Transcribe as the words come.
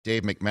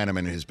Dave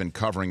McMenamin has been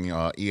covering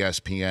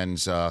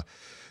ESPN's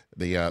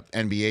the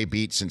NBA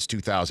beat since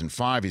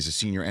 2005. He's a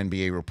senior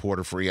NBA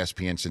reporter for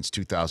ESPN since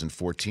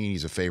 2014.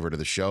 He's a favorite of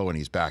the show, and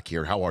he's back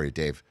here. How are you,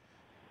 Dave?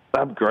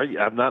 I'm great.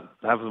 I'm not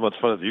having as much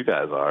fun as you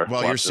guys are.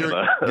 Well, your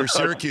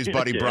Syracuse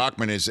buddy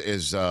Brockman is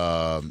he's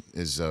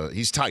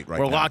tight right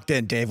now. We're locked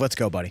in, Dave. Let's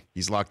go, buddy.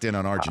 He's locked in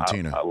on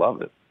Argentina. I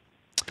love it.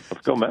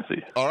 Let's go,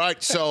 Messi. All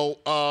right, so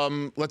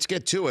let's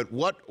get to it.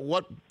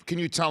 What can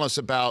you tell us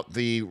about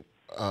the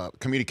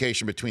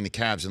communication between the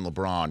Cavs and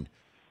LeBron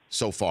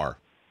so far,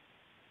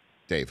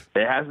 Dave?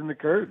 It hasn't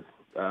occurred.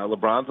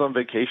 LeBron's on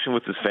vacation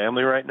with his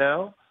family right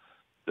now.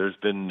 There's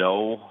been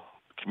no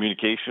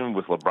communication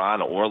with LeBron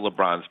or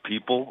LeBron's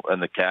people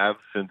and the Cavs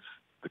since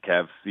the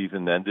Cavs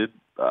season ended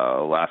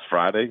last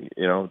Friday,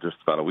 just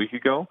about a week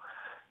ago.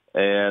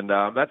 And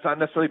that's not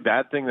necessarily a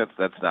bad thing. That's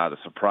not a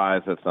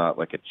surprise. That's not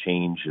like a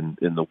change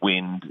in the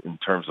wind in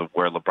terms of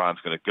where LeBron's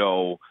going to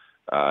go.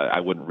 I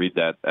wouldn't read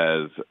that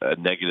as a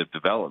negative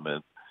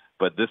development.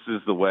 But this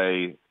is the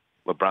way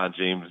LeBron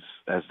James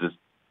has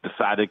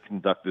decided to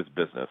conduct his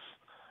business.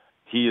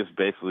 He is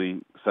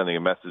basically sending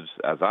a message,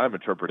 as I'm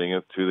interpreting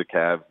it, to the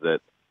Cavs that,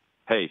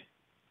 hey,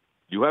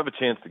 you have a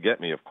chance to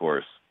get me, of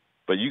course,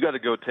 but you got to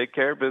go take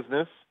care of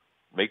business,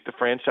 make the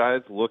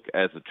franchise look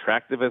as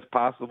attractive as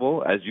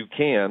possible as you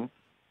can.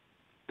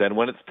 Then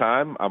when it's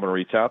time, I'm going to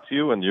reach out to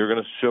you, and you're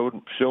going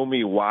to show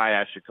me why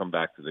I should come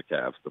back to the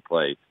Cavs to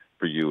play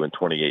for you in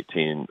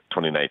 2018,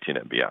 2019,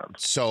 and beyond.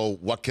 So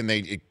what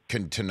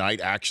can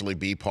tonight actually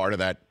be part of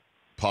that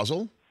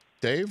puzzle,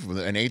 Dave, with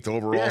an 8th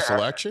overall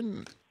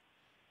selection?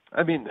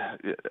 I mean,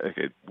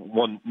 okay,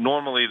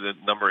 normally the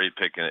number 8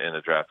 pick in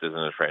the draft isn't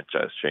a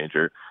franchise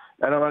changer.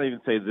 And I'm not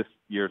even saying this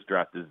year's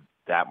draft is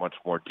that much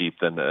more deep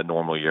than a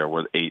normal year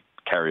where 8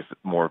 carries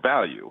more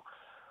value.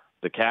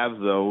 The Cavs,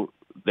 though,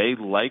 they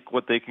like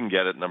what they can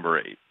get at number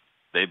 8.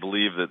 They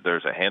believe that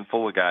there's a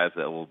handful of guys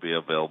that will be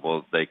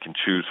available they can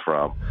choose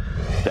from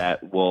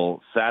that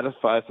will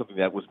satisfy something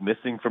that was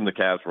missing from the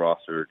Cavs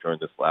roster during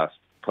this last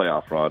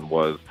playoff run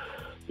was,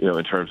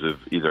 in terms of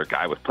either a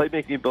guy with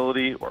playmaking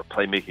ability or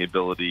playmaking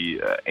ability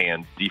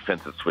and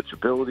defensive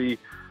switchability,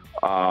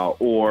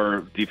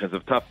 or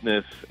defensive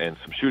toughness and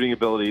some shooting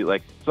ability,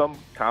 like some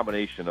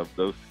combination of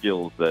those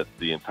skills that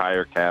the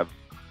entire Cavs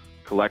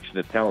collection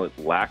of talent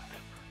lacked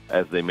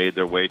as they made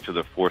their way to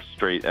the 4th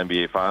straight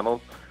NBA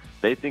Finals.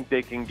 They think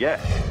they can get.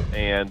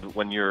 And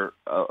when you're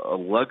a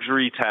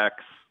luxury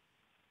tax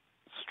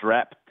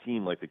strapped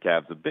team like the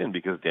Cavs have been,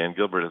 because Dan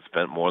Gilbert has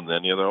spent more than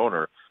any other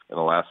owner in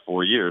the last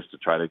 4 years to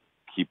try to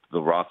keep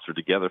the roster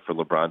together for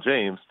LeBron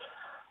James,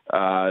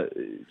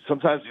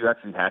 sometimes you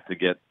actually have to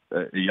get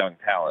a young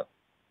talent.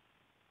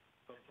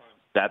 Sometimes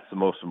that's the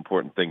most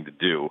important thing to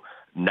do,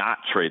 not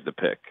trade the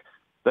pick.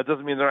 That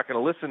doesn't mean they're not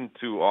going to listen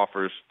to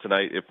offers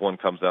tonight if one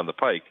comes down the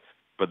pike,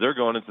 but they're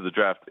going into the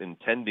draft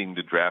intending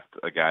to draft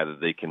a guy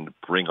that they can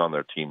bring on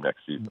their team next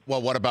season.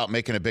 Well, what about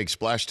making a big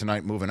splash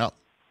tonight moving up?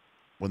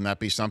 Wouldn't that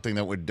be something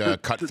that would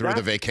cut through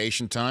the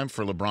vacation time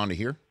for LeBron to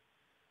hear?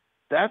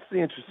 That's the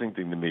interesting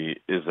thing to me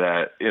is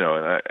that, and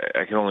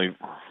I can only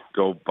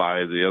go by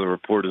the other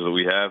reporters that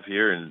we have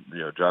here. And,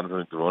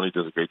 Jonathan McMenamin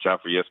does a great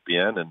job for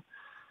ESPN.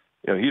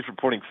 And, he's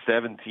reporting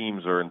 7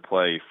 teams are in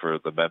play for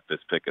the Memphis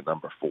pick at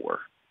number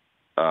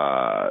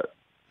 4.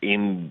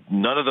 In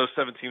none of those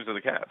 7 teams are the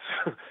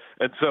Cavs.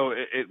 And so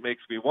it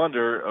makes me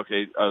wonder,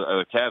 okay, are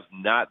the Cavs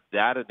not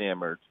that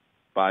enamored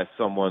by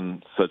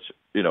someone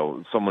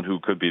someone who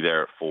could be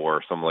there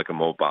for someone like a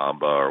Mo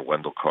Bamba or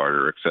Wendell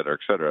Carter, et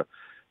cetera,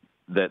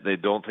 that they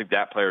don't think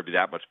that player would be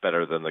that much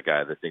better than the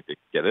guy they think they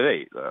could get at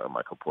 8,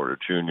 Michael Porter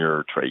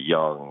Jr., Trae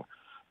Young,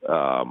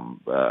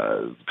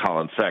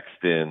 Colin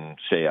Sexton,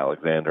 Shea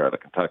Alexander out of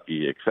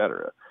Kentucky, et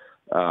cetera.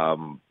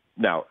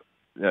 Now,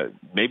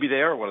 maybe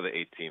they are one of the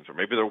 8 teams, or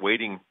maybe they're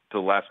waiting to the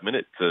last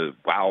minute to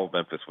wow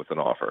Memphis with an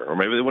offer, or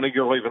maybe they want to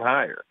go even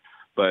higher.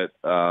 But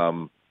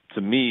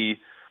to me,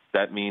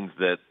 that means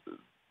that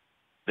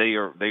they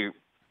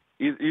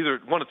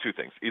either one of two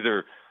things: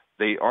 either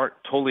they aren't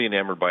totally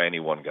enamored by any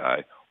one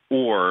guy,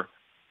 or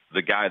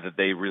the guy that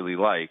they really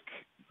like,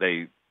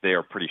 they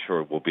are pretty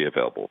sure will be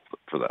available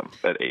for them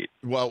at 8.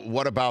 Well,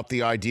 what about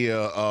the idea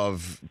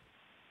of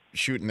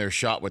shooting their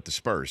shot with the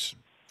Spurs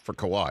for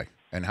Kawhi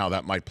and how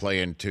that might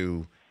play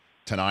into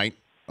tonight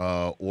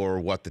or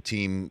what the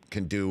team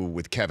can do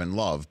with Kevin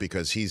Love,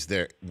 because he's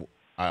their,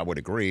 I would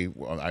agree,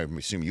 well, I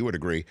assume you would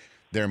agree,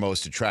 their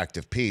most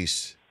attractive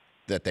piece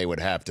that they would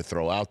have to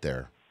throw out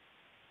there.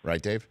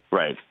 Right, Dave?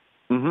 Right.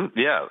 Mm-hmm.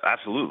 Yeah,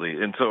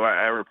 absolutely. And so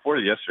I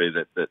reported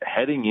yesterday that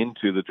heading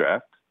into the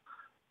draft,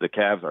 the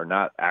Cavs are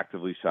not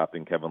actively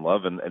shopping Kevin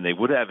Love, and they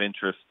would have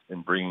interest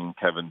in bringing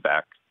Kevin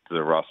back to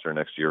the roster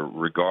next year,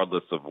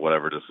 regardless of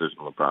whatever decision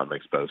LeBron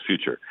makes about his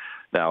future.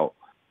 Now,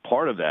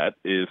 part of that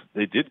is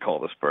they did call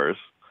the Spurs,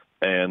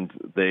 and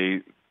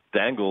they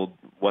dangled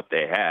what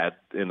they had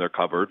in their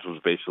cupboards,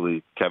 was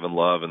basically Kevin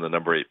Love and the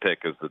number 8 pick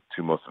as the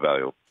 2 most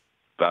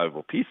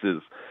valuable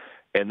pieces.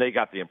 And they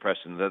got the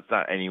impression that it's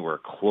not anywhere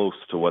close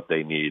to what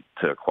they need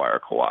to acquire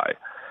Kawhi.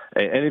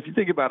 And if you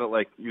think about it,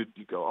 like you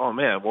go, oh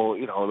man, well,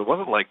 it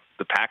wasn't like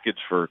the package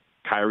for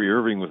Kyrie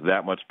Irving was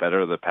that much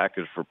better. The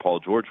package for Paul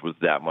George was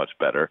that much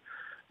better.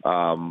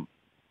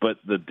 But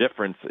the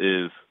difference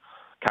is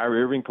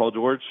Kyrie Irving, Paul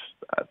George,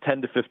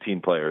 10 to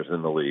 15 players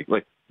in the league.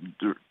 Like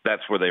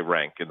that's where they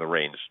rank in the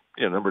range.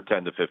 Number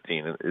 10 to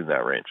 15 in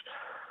that range.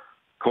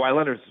 Kawhi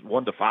Leonard's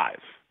 1 to 5,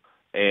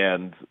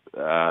 and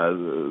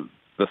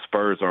the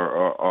Spurs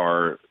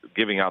are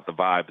giving out the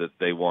vibe that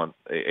they want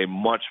a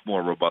much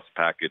more robust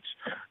package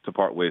to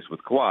part ways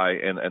with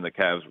Kawhi, and the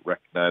Cavs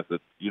recognize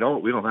that we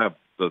don't have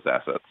those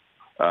assets,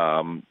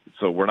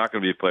 so we're not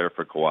going to be a player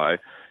for Kawhi,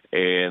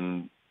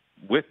 and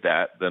with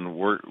that, then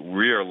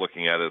we are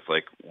looking at it as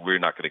like we're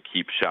not going to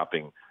keep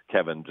shopping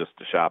Kevin just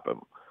to shop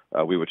him.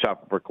 We would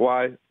shop him for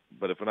Kawhi,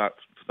 but if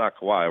it's not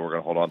Kawhi, we're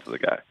going to hold on to the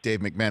guy. Dave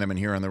McMenamin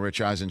here on the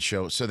Rich Eisen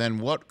Show. So then,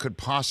 what could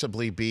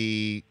possibly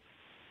be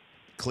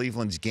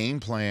Cleveland's game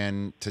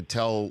plan to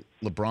tell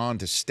LeBron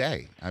to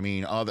stay? I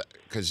mean,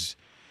 because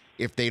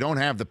if they don't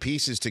have the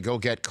pieces to go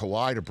get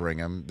Kawhi to bring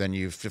him, then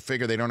you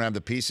figure they don't have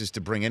the pieces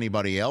to bring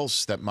anybody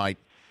else that might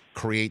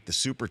create the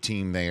super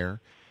team there.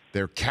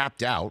 They're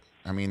capped out.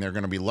 I mean, they're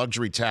going to be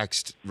luxury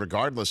taxed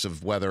regardless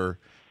of whether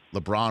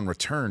LeBron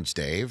returns,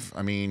 Dave.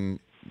 I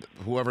mean,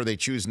 whoever they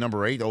choose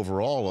number 8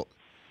 overall,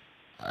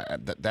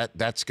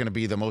 that's going to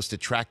be the most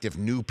attractive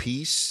new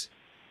piece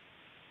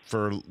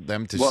for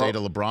them to say to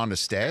LeBron to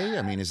stay?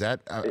 I mean, is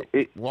that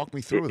walk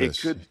me through this?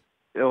 It could.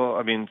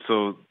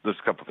 So there's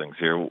a couple things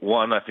here.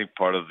 One, I think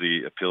part of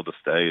the appeal to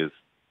stay is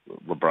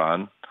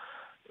LeBron.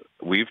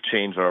 We've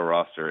changed our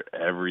roster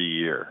every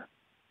year.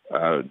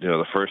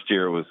 The first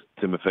year was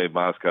Timofey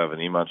Mozgov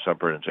and Iman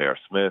Shumpert and J.R.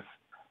 Smith,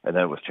 and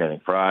then it was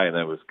Channing Frye, and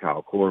then it was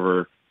Kyle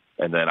Korver,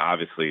 and then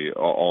obviously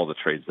all the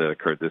trades that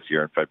occurred this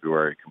year in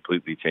February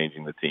completely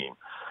changing the team.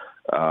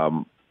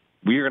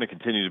 We are going to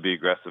continue to be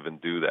aggressive and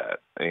do that,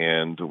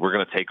 and we're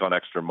going to take on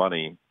extra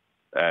money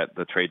at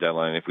the trade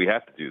deadline if we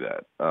have to do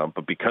that.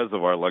 But because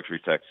of our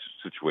luxury tax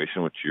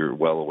situation, which you're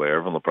well aware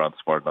of, and LeBron's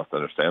smart enough to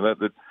understand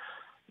that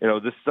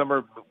this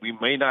summer we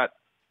may not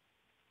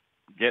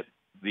get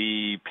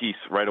the piece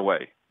right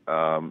away,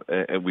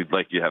 and we'd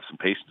like you to have some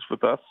patience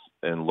with us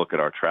and look at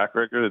our track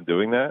record of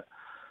doing that.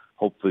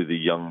 Hopefully the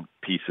young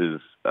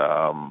pieces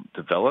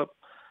develop.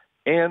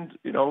 And,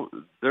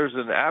 there's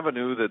an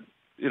avenue that,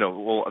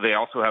 they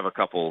also have a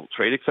couple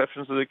trade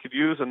exceptions that they could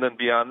use. And then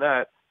beyond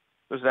that,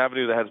 there's an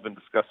avenue that hasn't been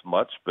discussed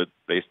much, but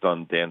based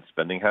on Dan's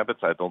spending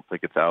habits, I don't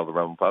think it's out of the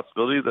realm of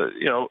possibility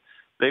that,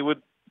 they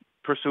would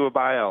pursue a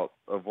buyout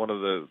of one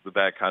of the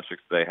bad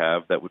contracts they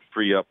have that would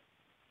free up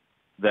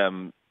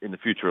them in the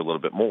future a little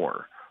bit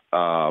more.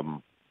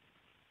 Now,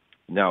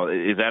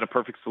 is that a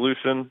perfect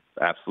solution?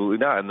 Absolutely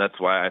not. And that's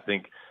why I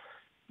think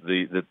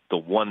the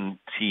one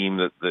team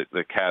that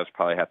the Cavs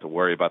probably have to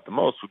worry about the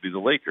most would be the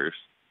Lakers,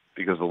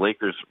 because the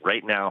Lakers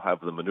right now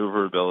have the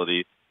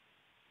maneuverability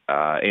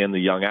and the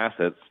young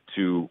assets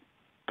to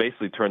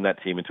basically turn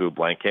that team into a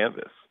blank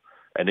canvas.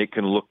 And it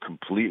can look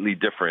completely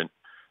different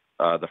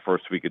the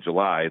first week of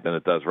July than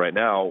it does right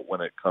now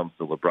when it comes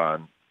to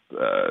LeBron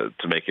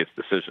to make his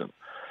decision.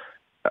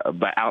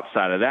 But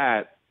outside of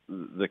that,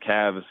 the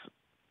Cavs,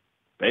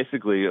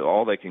 basically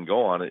all they can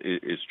go on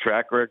is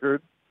track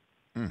record,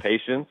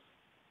 patience,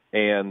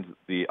 and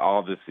the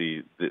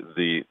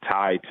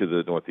tie to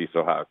the Northeast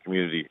Ohio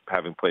community,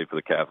 having played for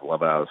the Cavs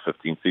 11 out of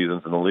 15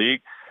 seasons in the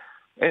league.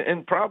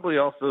 And probably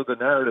also the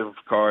narrative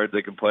card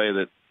they can play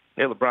that,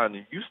 hey,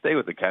 LeBron, you stay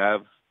with the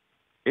Cavs,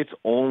 it's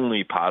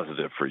only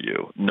positive for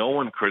you. No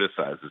one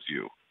criticizes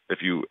you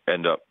if you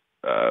end up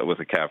with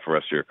a Cav for the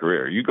rest of your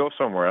career. You go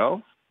somewhere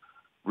else,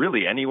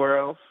 really anywhere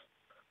else,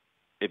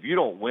 if you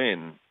don't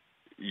win,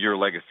 your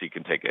legacy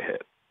can take a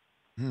hit.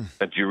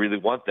 And do you really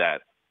want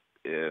that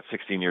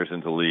 16 years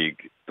into the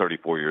league,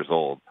 34 years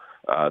old,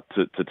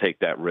 to take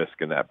that risk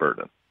and that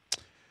burden?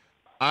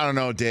 I don't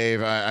know,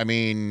 Dave. I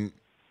mean,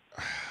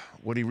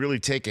 would he really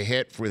take a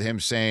hit with him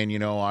saying,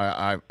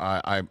 I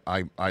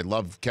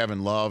love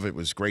Kevin Love. It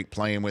was great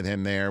playing with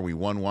him there. We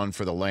won one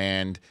for the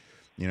land.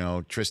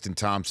 Tristan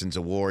Thompson's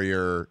a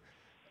warrior.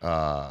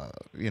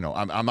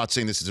 I'm not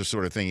saying this is the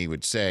sort of thing he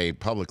would say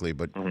publicly,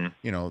 but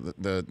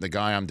the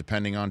guy I'm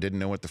depending on didn't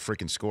know what the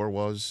freaking score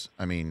was.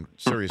 I mean,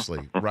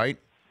 seriously, right?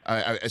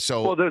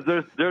 Well,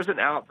 there's an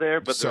out there,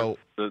 but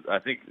I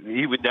think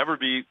he would never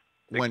be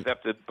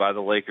accepted by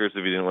the Lakers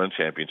if he didn't win a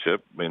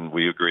championship. I mean,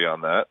 we agree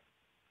on that.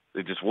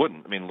 They just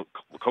wouldn't. I mean,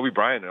 Kobe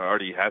Bryant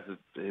already has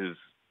his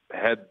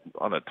head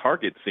on a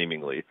target,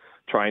 seemingly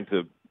trying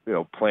to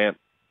plant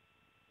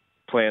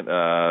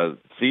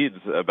seeds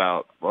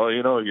about,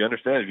 you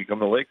understand if you come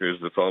to the Lakers,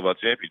 it's all about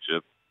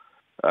championship.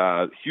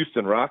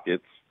 Houston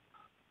Rockets,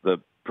 the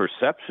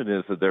perception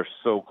is that they're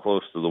so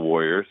close to the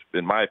Warriors.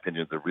 In my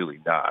opinion, they're really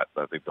not.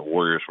 I think the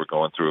Warriors were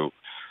going through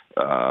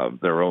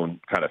their own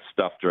kind of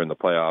stuff during the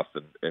playoffs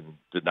and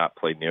did not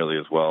play nearly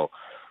as well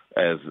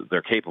as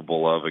they're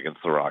capable of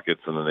against the Rockets,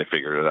 and then they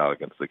figured it out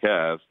against the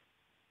Cavs.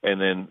 And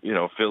then,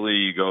 Philly,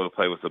 you go to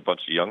play with a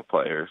bunch of young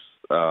players,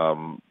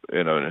 and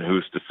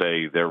who's to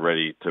say they're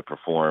ready to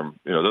perform?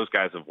 Those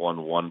guys have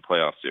won one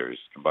playoff series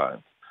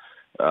combined.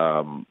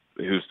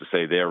 Who's to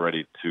say they're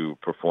ready to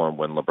perform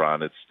when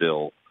LeBron is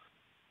still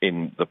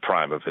in the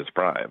prime of his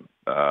prime?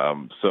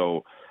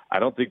 So I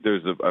don't think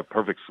there's a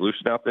perfect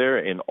solution out there.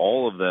 In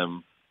all of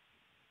them,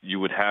 you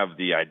would have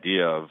the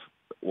idea of,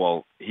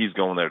 well, he's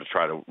going there to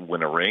try to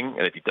win a ring,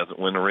 and if he doesn't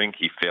win a ring,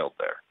 he failed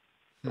there.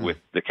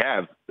 With the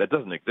Cavs, that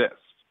doesn't exist.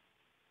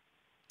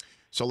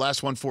 So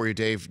last one for you,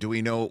 Dave. Do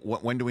we know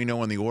when do we know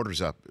when the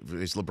order's up?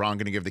 Is LeBron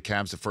going to give the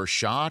Cavs the first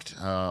shot?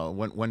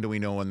 When do we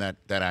know when that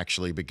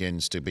actually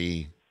begins to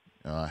be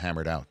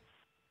hammered out?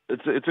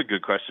 It's a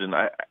good question.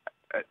 I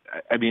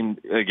mean,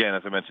 again,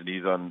 as I mentioned,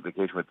 he's on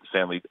vacation with his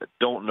family.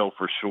 Don't know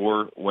for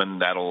sure when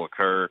that'll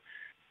occur.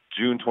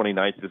 June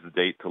 29th is the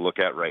date to look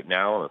at right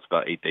now. It's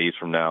about 8 days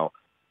from now.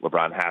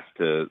 LeBron has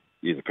to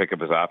either pick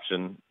up his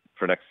option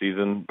for next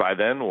season by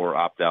then or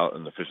opt out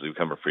and officially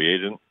become a free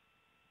agent,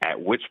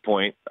 at which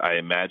point I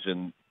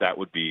imagine that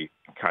would be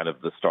kind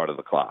of the start of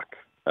the clock.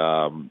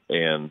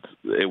 And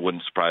it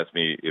wouldn't surprise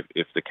me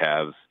if the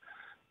Cavs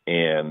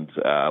and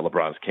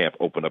LeBron's camp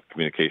open up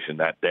communication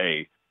that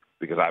day,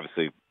 because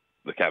obviously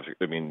the Cavs,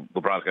 I mean,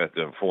 LeBron's going to have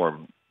to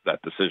inform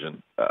that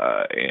decision.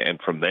 And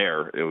from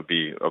there, it would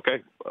be,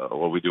 okay, what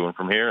are we doing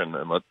from here? And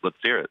let's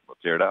hear it.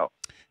 Let's hear it out.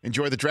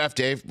 Enjoy the draft,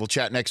 Dave. We'll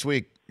chat next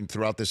week and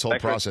throughout this whole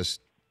process.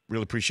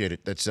 Really appreciate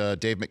it. That's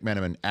Dave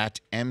McMenamin at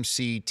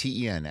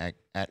MCTEN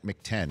at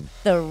McTen.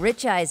 The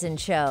Rich Eisen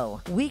Show,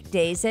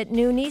 weekdays at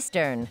noon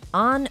Eastern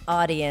on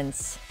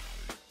Audience.